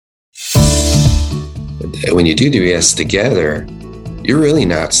when you do DBS together, you're really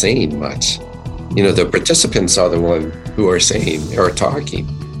not saying much. The participants are the one who are saying or talking,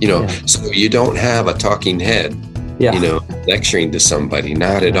 so you don't have a talking head, lecturing to somebody,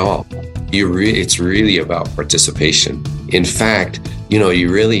 not at all. It's really about participation. In fact,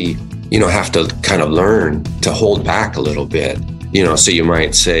 you really, have to kind of learn to hold back a little bit, so you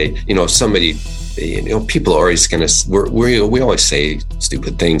might say, somebody, people are always going to, we always say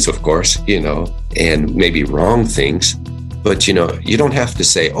stupid things, of course, and maybe wrong things. But, you don't have to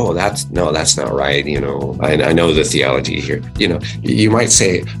say, oh, that's not right. I know the theology here. You might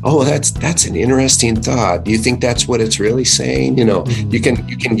say, oh, that's an interesting thought. Do you think that's what it's really saying? You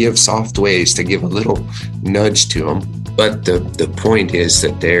can give soft ways to give a little nudge to them. But the point is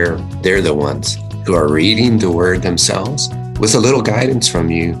that they're the ones who are reading the word themselves with a little guidance from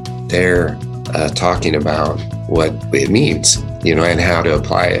you. They're talking about what it means, and how to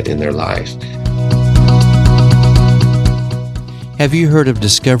apply it in their life. Have you heard of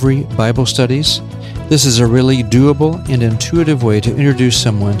Discovery Bible Studies? This is a really doable and intuitive way to introduce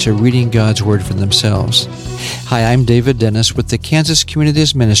someone to reading God's Word for themselves. Hi, I'm David Dennis with the Kansas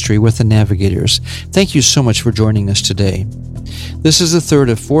Communities Ministry with the Navigators. Thank you so much for joining us today. This is the third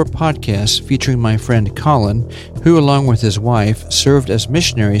of 4 podcasts featuring my friend Colin, who, along with his wife, served as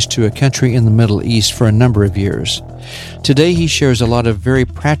missionaries to a country in the Middle East for a number of years. Today, he shares a lot of very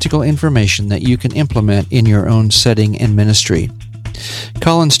practical information that you can implement in your own setting and ministry.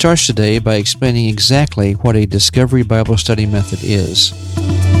 Colin starts today by explaining exactly what a Discovery Bible Study method is.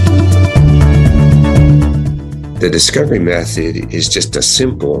 The Discovery method is just a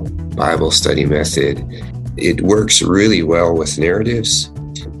simple Bible study method. It works really well with narratives.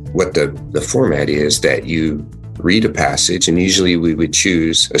 What the format is that you read a passage, and usually we would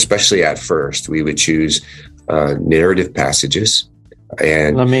choose, especially at first, we would choose narrative passages.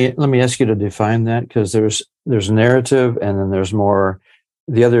 And let me ask you to define that, because there's narrative, and then there's more.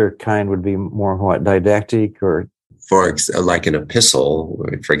 The other kind would be more what, didactic, or for like an epistle,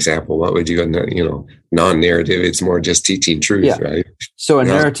 for example. What would you non-narrative? It's more just teaching truth, right? So a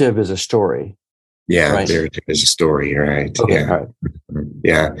narrative is a story. Yeah, right? Narrative is a story, right? Okay, yeah, right.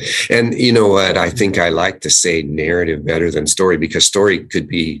 Yeah. And you know what? I think I like to say narrative better than story, because story could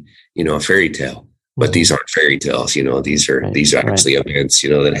be, a fairy tale. But these aren't fairy tales, these are actually events,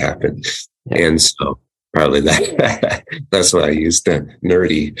 that happen. Yeah. And so probably that's why I used the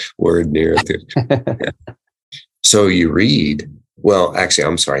nerdy word narrative. So you read, well, actually,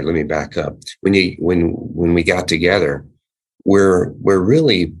 I'm sorry, let me back up. When we got together, we're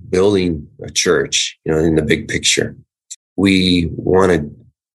really building a church, in the big picture. We wanted,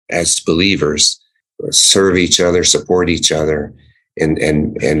 as believers, serve each other, support each other,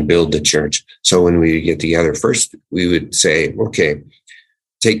 and build the church. So when we get together, first we would say, okay,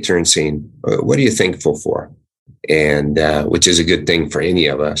 take turns saying, what are you thankful for? And which is a good thing for any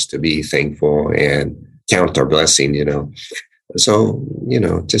of us, to be thankful and count our blessing, So,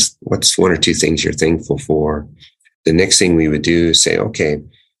 just what's 1 or 2 things you're thankful for? The next thing we would do is say, okay,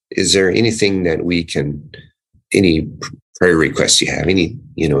 is there anything that any prayer requests you have, any,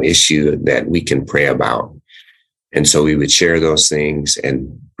 issue that we can pray about? And so we would share those things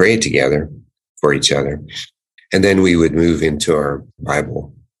and pray together for each other. And then we would move into our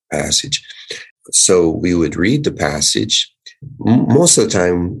Bible passage. So we would read the passage. Most of the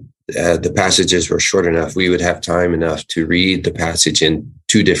time, the passages were short enough. We would have time enough to read the passage in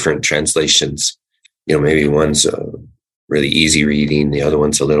 2 different translations. Maybe one's really easy reading, the other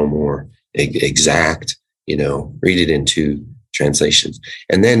one's a little more exact. Read it in 2 translations.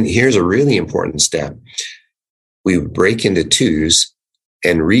 And then here's a really important step. We would break into 2s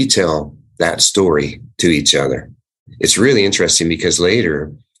and retell that story to each other. It's really interesting, because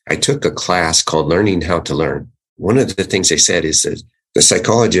later I took a class called Learning How to Learn. One of the things they said is that the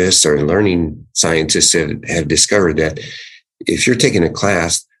psychologists or learning scientists have discovered that if you're taking a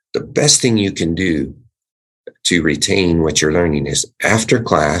class, the best thing you can do to retain what you're learning is, after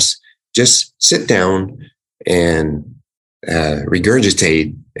class, just sit down and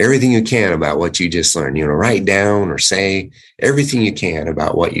regurgitate everything you can about what you just learned. Write down or say everything you can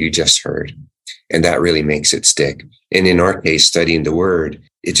about what you just heard. And that really makes it stick. And in our case, studying the word,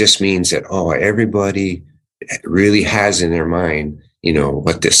 it just means that, everybody really has in their mind,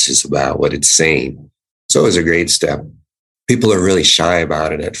 what this is about, what it's saying. So it was a great step. People are really shy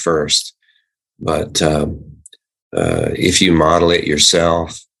about it at first, but if you model it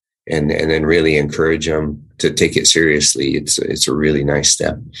yourself and then really encourage them to take it seriously, it's a really nice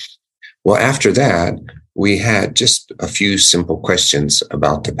step. Well, after that, we had just a few simple questions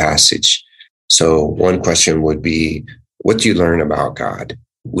about the passage. So one question would be, what do you learn about God?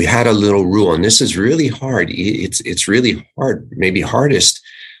 we had a little rule, and this is really hard. It's really hard, maybe hardest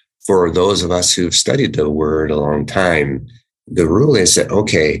for those of us who've studied the word a long time. The rule is that,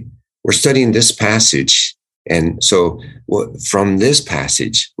 okay, we're studying this passage. And so from this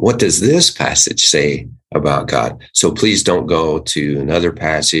passage, what does this passage say about God? So please don't go to another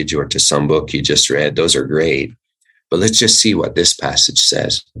passage or to some book you just read. Those are great. But let's just see what this passage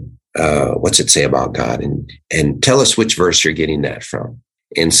says. What's it say about God? And tell us which verse you're getting that from.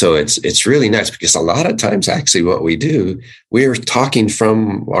 And so it's really nice, because a lot of times actually what we do, we're talking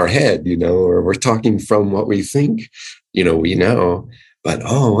from our head, or we're talking from what we think, we know, but,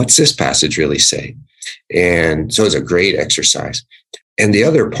 what's this passage really say? And so it's a great exercise. And the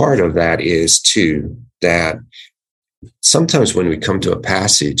other part of that is too, that sometimes when we come to a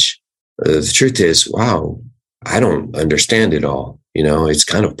passage, the truth is, wow, I don't understand it all. It's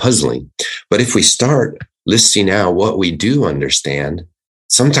kind of puzzling. But if we start listing out what we do understand,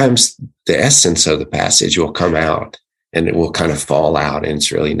 sometimes the essence of the passage will come out and it will kind of fall out, and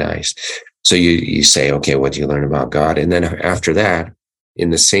it's really nice. So you say, okay, what do you learn about God? And then after that, in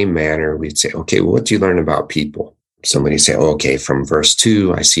the same manner, we'd say, okay, well, what do you learn about people? Somebody say, okay, from verse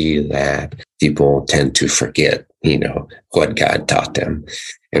 2, I see that people tend to forget, what God taught them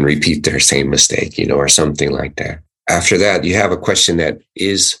and repeat their same mistake, or something like that. After that, you have a question that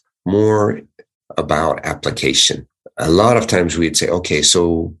is more about application. A lot of times we'd say, okay,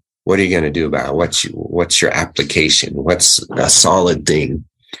 so what are you going to do about it? What's your application? What's a solid thing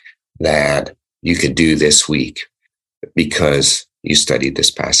that you could do this week because you studied this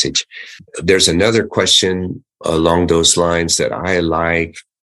passage? There's another question along those lines that I like,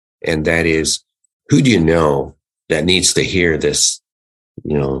 and that is, who do you know that needs to hear this,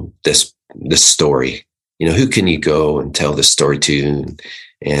 this story? Who can you go and tell this story to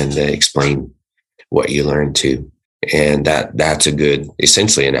and explain what you learned to? And that's a good,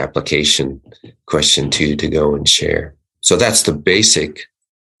 essentially an application question too, to go and share. So that's the basic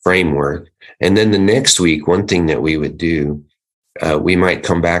framework. And then the next week, one thing that we would do, we might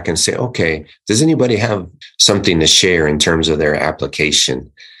come back and say, okay, does anybody have something to share in terms of their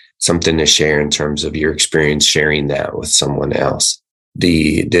application, something to share in terms of your experience sharing that with someone else?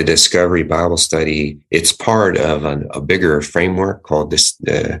 The Discovery Bible Study, it's part of a bigger framework called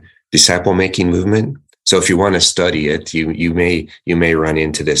the disciple making movement. So if you want to study it, you may run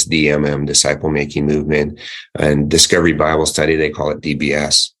into this DMM, disciple making movement, and Discovery Bible Study, they call it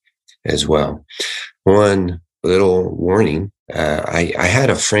DBS as well. One little warning, I had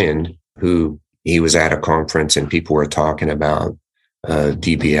a friend who, he was at a conference and people were talking about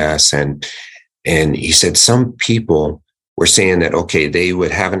DBS, and he said some people were saying that, okay, they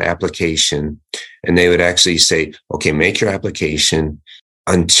would have an application and they would actually say, okay, make your application.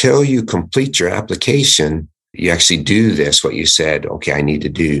 Until you complete your application, you actually do this, what you said, okay, I need to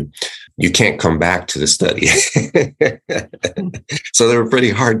do. You can't come back to the study. So they were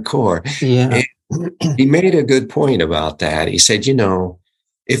pretty hardcore. Yeah. And he made a good point about that. He said,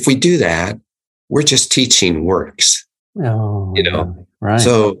 if we do that, we're just teaching works. Oh, right.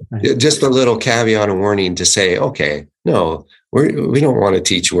 So just a little caveat and warning to say, okay, no, we don't want to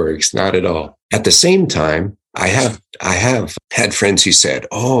teach works, not at all. At the same time, I have had friends who said,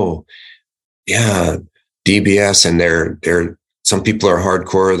 oh, yeah, DBS, and they're some people are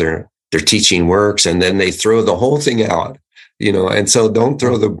hardcore, they're teaching works, and then they throw the whole thing out, and so don't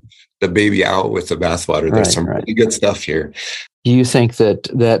throw the baby out with the bathwater. There's some really good stuff here. Do you think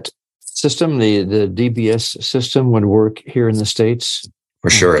that system, the DBS system, would work here in the States? For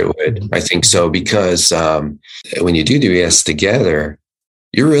sure it would. I think so, because when you do DBS together,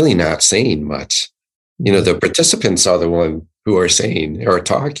 you're really not saying much. The participants are the one who are saying or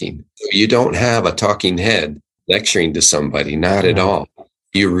talking. You don't have a talking head lecturing to somebody, not at all.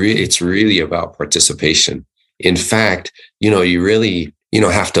 It's really about participation. In fact, you really,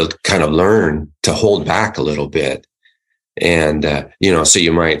 have to kind of learn to hold back a little bit. And, so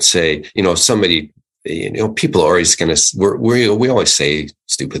you might say, somebody, people are always going to, we always say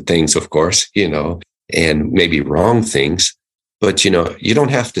stupid things, of course, and maybe wrong things. But, you don't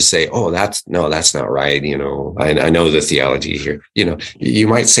have to say, oh, that's not right. I know the theology here. You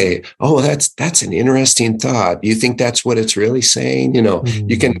might say, oh, that's an interesting thought. You think that's what it's really saying?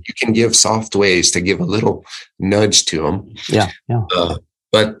 You can give soft ways to give a little nudge to them. Yeah.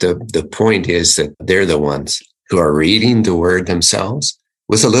 But the point is that they're the ones who are reading the word themselves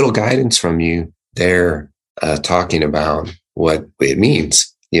with a little guidance from you. They're talking about what it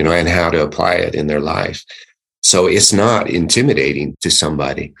means, and how to apply it in their life. So it's not intimidating to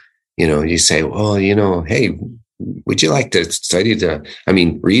somebody. You say, well, hey, would you like to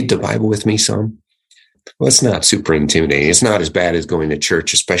read the Bible with me some? Well, it's not super intimidating. It's not as bad as going to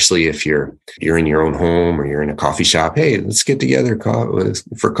church, especially if you're in your own home or you're in a coffee shop. Hey, let's get together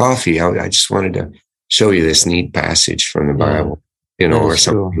for coffee. I just wanted to show you this neat passage from the Bible, or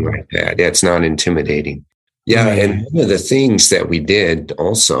something like that. Yeah, it's not intimidating. Yeah, and one of the things that we did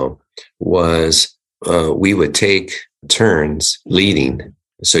also was we would take turns leading.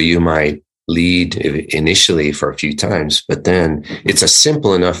 So you might lead initially for a few times, but then it's a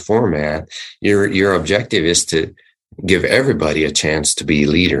simple enough format. Your objective is to give everybody a chance to be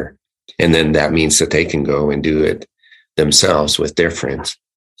leader. And then that means that they can go and do it themselves with their friends.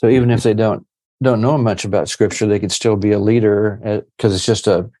 So even if they don't know much about Scripture, they could still be a leader because it's just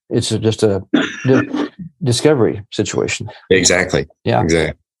a discovery situation. Exactly. Yeah.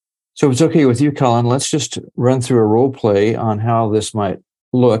 Exactly. So if it's okay with you, Colin, let's just run through a role play on how this might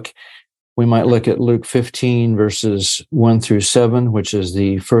look. We might look at Luke 15, verses 1 through 7, which is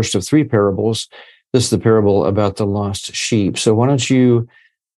the first of 3 parables. This is the parable about the lost sheep. So why don't you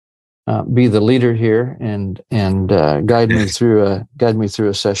be the leader here and guide me through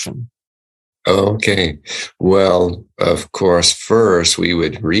a session. Okay. Well, of course, first we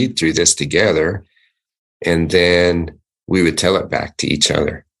would read through this together, and then we would tell it back to each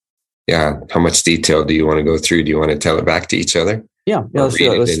other. Yeah. How much detail do you want to go through? Do you want to tell it back to each other? Yeah. Let's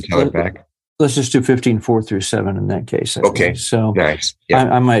do it. Tell it back. Let's just do 15, 4 through 7 in that case. Okay. So nice.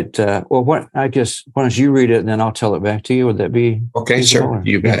 Yeah. I might, why don't you read it and then I'll tell it back to you? Would that be okay? Sure. Or?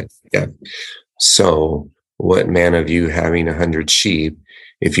 You bet. Yeah. So what man of you having 100 sheep,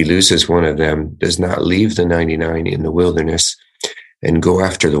 if he loses one of them, does not leave the 99 in the wilderness and go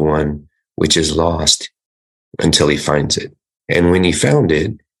after the one which is lost until he finds it? And when he found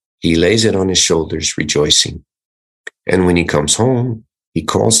it, he lays it on his shoulders, rejoicing. And when he comes home, he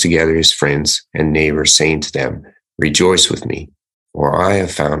calls together his friends and neighbors, saying to them, rejoice with me, for I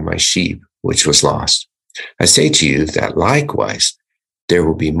have found my sheep, which was lost. I say to you that likewise, there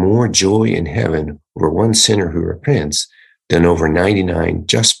will be more joy in heaven over one sinner who repents than over 99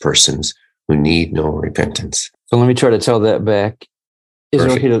 just persons who need no repentance. So let me try to tell that back. Is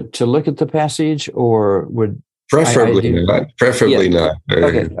Perfect. It okay to look at the passage, or would preferably not? Preferably not.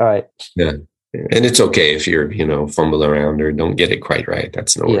 Okay, all right. Yeah. And it's okay if you're, fumble around or don't get it quite right.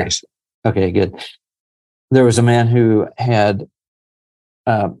 That's no worries. Okay, good. There was a man who had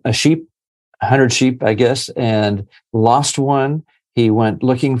a sheep, 100 sheep, I guess, and lost one. He went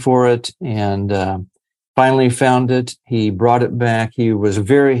looking for it and finally found it. He brought it back. He was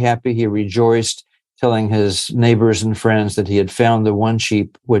very happy. He rejoiced, telling his neighbors and friends that he had found the one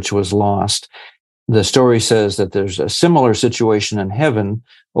sheep which was lost. The story says that there's a similar situation in heaven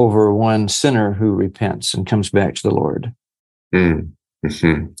over one sinner who repents and comes back to the Lord.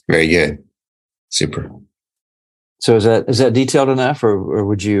 Mm-hmm. Very good. Super. So is that detailed enough, or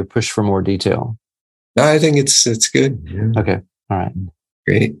would you push for more detail? No, I think it's good. Yeah. Okay. All right.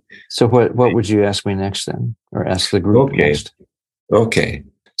 Great. So what would you ask me next then, or ask the group next? Okay.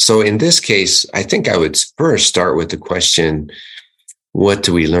 So in this case, I think I would first start with the question, what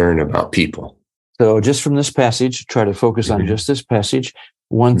do we learn about people? So just from this passage, try to focus on just this passage.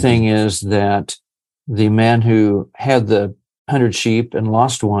 One thing is that the man who had the 100 sheep and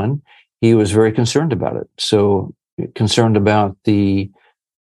lost one, he was very concerned about it. So concerned about the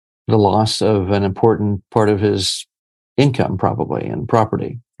loss of an important part of his income, probably, and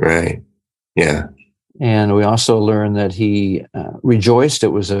property. Right. Yeah. And we also learned that he rejoiced. It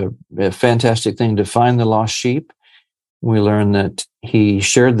was a fantastic thing to find the lost sheep. We learned that he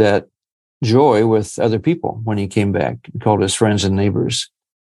shared that joy with other people when he came back and called his friends and neighbors.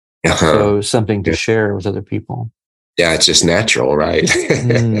 So something to share with other people. Yeah, it's just natural, right?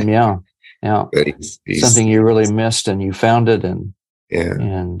 Yeah. He's something you really missed, and you found it, and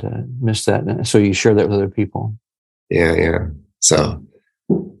missed that. And so you share that with other people. Yeah. So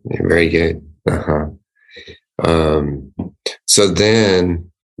very good. So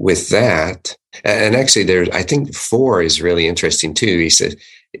then with that, and actually I think 4 is really interesting too. He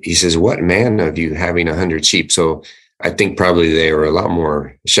says, what man of you having 100 sheep? So I think probably they were a lot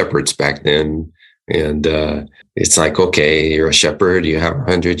more shepherds back then. And it's like, okay, you're a shepherd, you have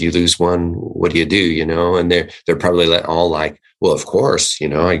 100, you lose one. What do you do? And they're probably all like, well, of course,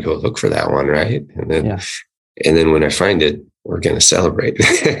 I go look for that one. Right. And then when I find it, we're going to celebrate.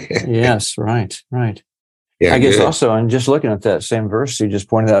 Yes. Right. Yeah, I guess also, and just looking at that same verse, you just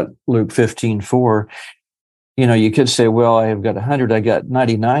pointed out Luke 15:4, you could say, well, I have got 100, I got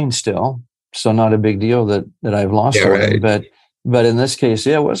 99 still. So not a big deal that I've lost one. Right. But in this case,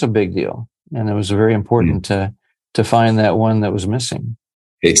 it was a big deal. And it was very important to find that one that was missing.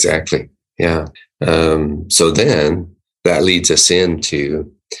 Exactly. Yeah. So then that leads us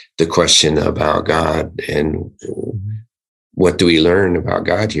into the question about God and what do we learn about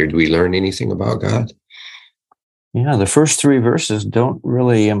God here? Do we learn anything about God? Yeah, the first 3 verses don't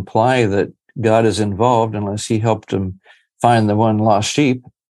really imply that God is involved unless he helped him find the one lost sheep.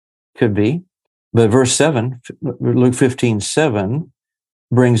 Could be. But verse 7, Luke 15:7,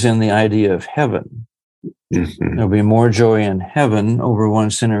 brings in the idea of heaven. Mm-hmm. There'll be more joy in heaven over one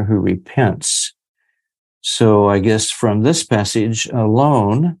sinner who repents. So I guess from this passage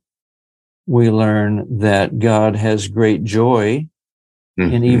alone, we learn that God has great joy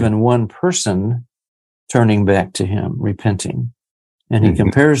in even one person turning back to him, repenting. And he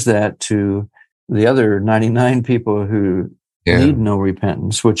compares that to the other 99 people who need no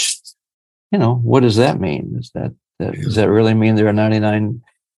repentance, which, what does that mean? Does that really mean there are 99%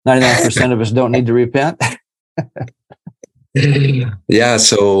 of us don't need to repent? Yeah.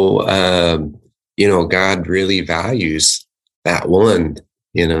 So, God really values that one,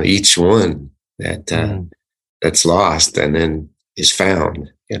 each one that's lost and then is found,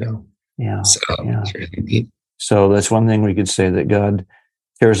 Yeah. So it's really neat. So that's one thing we could say, that God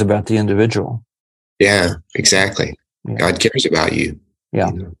cares about the individual. Yeah, exactly. Yeah. God cares about you.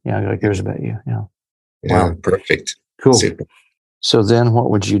 Yeah. Yeah. God cares about you. Yeah. Wow. Perfect. Cool. Super. So then what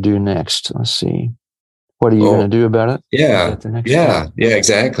would you do next? Let's see. What are you going to do about it? Yeah.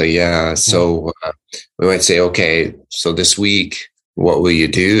 Exactly. Yeah. So we might say, okay, so this week, what will you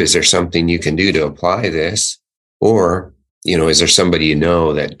do? Is there something you can do to apply this? Or, is there somebody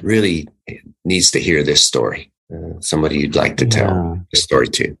that really needs to hear this story? Somebody you'd like to tell the story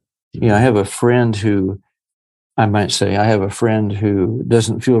to? Yeah, I have a friend who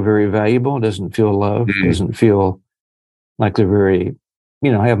doesn't feel very valuable, doesn't feel loved, doesn't feel like they're very,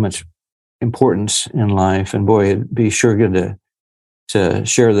 have much importance in life. And boy, it'd be sure good to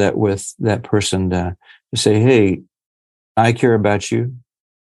share that with that person, to say, hey, I care about you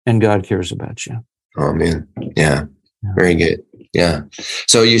and God cares about you. Oh, man. Yeah. Very good. Yeah.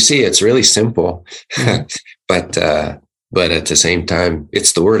 So you see, it's really simple, but at the same time,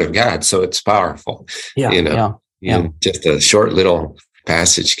 it's the Word of God, so it's powerful. Just a short little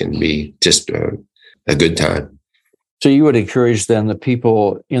passage can be just a good time. So you would encourage then the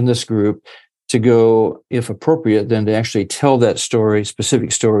people in this group to go, if appropriate, then to actually tell that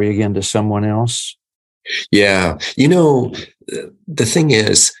specific story again to someone else? Yeah. The thing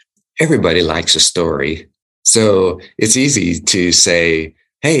is, everybody likes a story. So it's easy to say,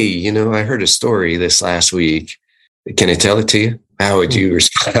 hey, I heard a story this last week. Can I tell it to you? How would you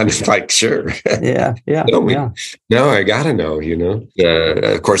respond? It's like, sure. Yeah. No, I got to know,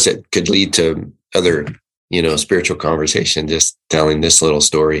 of course, it could lead to other, spiritual conversation, just telling this little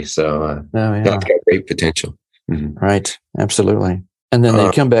story. So that's got great potential. Mm-hmm. Right. Absolutely. And then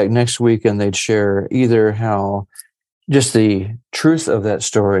they'd come back next week and they'd share either how just the truth of that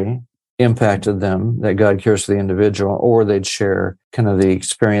story impacted them, that God cares for the individual, or they'd share kind of the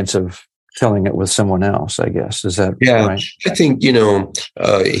experience of telling it with someone else, I guess. Is that right? I think,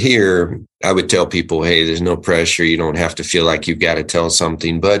 here I would tell people, hey, there's no pressure. You don't have to feel like you've got to tell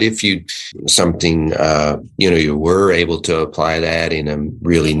something. But if you were able to apply that in a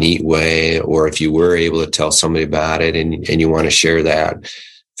really neat way, or if you were able to tell somebody about it and you want to share that,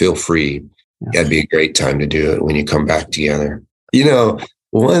 feel free. Yeah. That'd be a great time to do it when you come back together.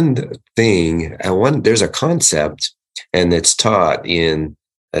 One thing, there's a concept, and it's taught in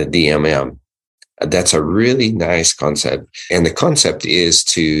DMM. That's a really nice concept. And the concept is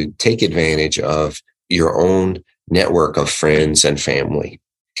to take advantage of your own network of friends and family.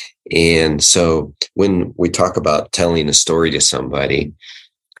 And so when we talk about telling a story to somebody,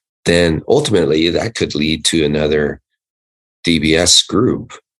 then ultimately that could lead to another DBS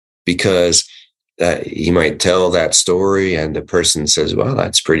group, because you might tell that story and the person says, well,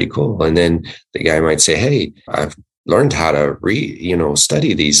 that's pretty cool. And then the guy might say, hey, I've learned how to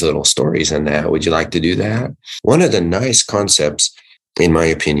study these little stories and that. Would you like to do that? One of the nice concepts, in my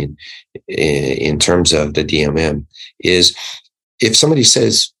opinion, in terms of the DMM, is if somebody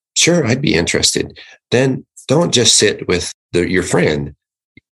says, sure, I'd be interested, then don't just sit with your friend.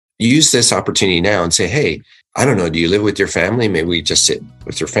 Use this opportunity now and say, hey, I don't know, do you live with your family? Maybe we just sit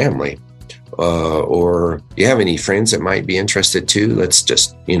with your family. Or you have any friends that might be interested too? Let's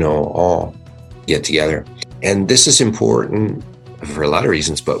just, all get together. And this is important for a lot of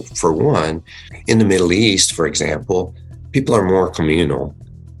reasons, but for one, in the Middle East, for example, people are more communal,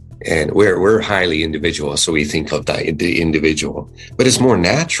 and we're highly individual. So we think of the individual, but it's more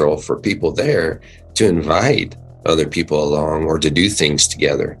natural for people there to invite other people along or to do things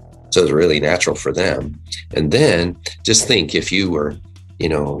together. So it's really natural for them. And then just think, if you were,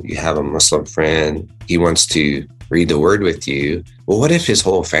 you have a Muslim friend, he wants to read the word with you. Well, what if his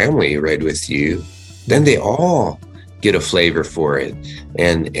whole family read with you? Then they all get a flavor for it.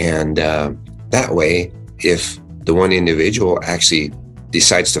 And that way, if the one individual actually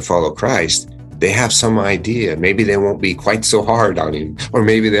decides to follow Christ, they have some idea. Maybe they won't be quite so hard on him, or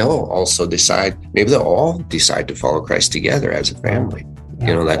maybe they'll all decide to follow Christ together as a family.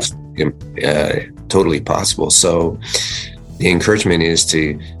 Yeah. That's totally possible. So the encouragement is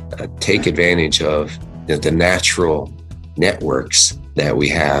to take advantage of the natural networks that we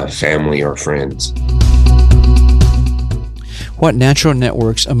have, family or friends. What natural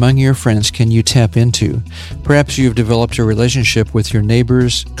networks among your friends can you tap into? Perhaps you've developed a relationship with your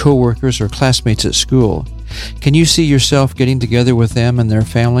neighbors, co-workers, or classmates at school. Can you see yourself getting together with them and their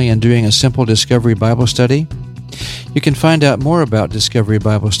family and doing a simple Discovery Bible study? You can find out more about Discovery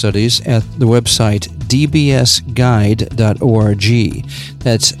Bible Studies at the website dbsguide.org.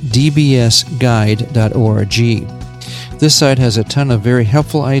 That's dbsguide.org. This site has a ton of very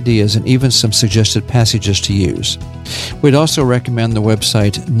helpful ideas and even some suggested passages to use. We'd also recommend the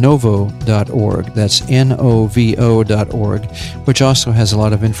website novo.org, that's novo.org, which also has a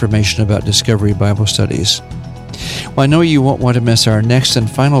lot of information about Discovery Bible Studies. Well, I know you won't want to miss our next and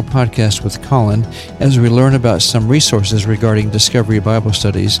final podcast with Colin as we learn about some resources regarding Discovery Bible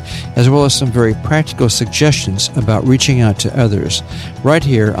Studies, as well as some very practical suggestions about reaching out to others, right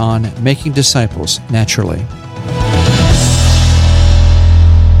here on Making Disciples Naturally.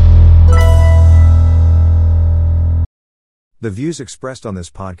 The views expressed on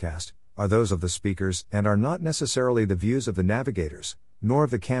this podcast are those of the speakers and are not necessarily the views of the navigators, nor of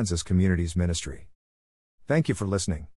the Kansas Communities Ministry. Thank you for listening.